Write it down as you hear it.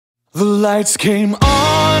The lights came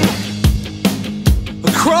on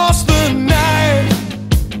across the night.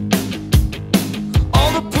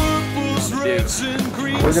 All the purples, reds, and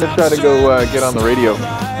greens. We're gonna try to go get on the radio.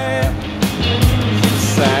 And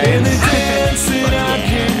they dancing, I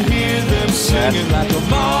can hear them singing like a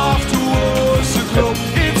moth towards the glow.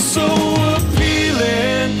 It's so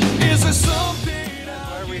appealing. Is there something?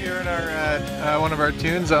 Why are we hearing our one of our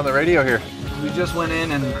tunes on the radio here? We just went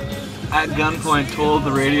in and at gunpoint told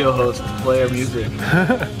the radio host to play our music.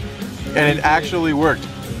 And it actually worked.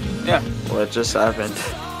 Yeah. What just happened?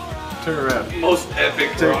 Turn around. Most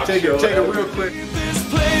epic rock Take show it ever. real quick. This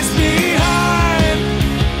place behind.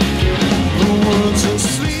 The world's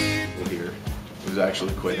asleep. Here. It was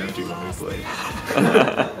actually quite empty when we played.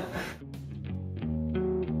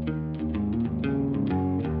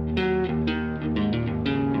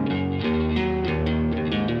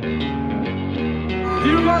 Do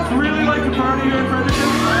you guys really like to party here in Fredericton?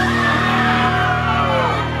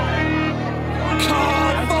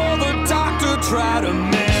 Call for the doctor, try to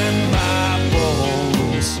mend my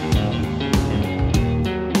bones.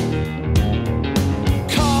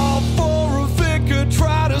 Call for a vicar,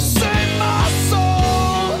 try to save my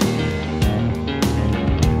soul.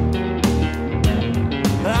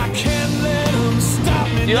 I can't let him stop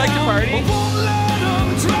me. Do you like to party? I won't let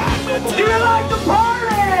him drag me down. Do you like to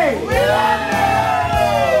party? We love it!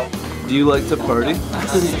 Do you like to party?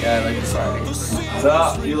 Yeah, I like to party. What's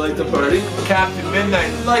up? You like to party? Captain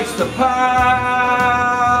Midnight likes to party!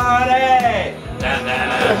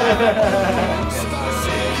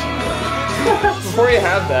 Before you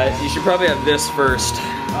have that, you should probably have this first.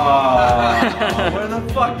 Where the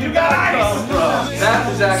fuck you guys come from?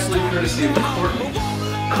 That is actually courtesy of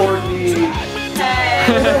Courtney.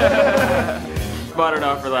 Bought it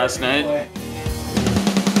off for last night.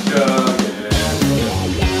 Go.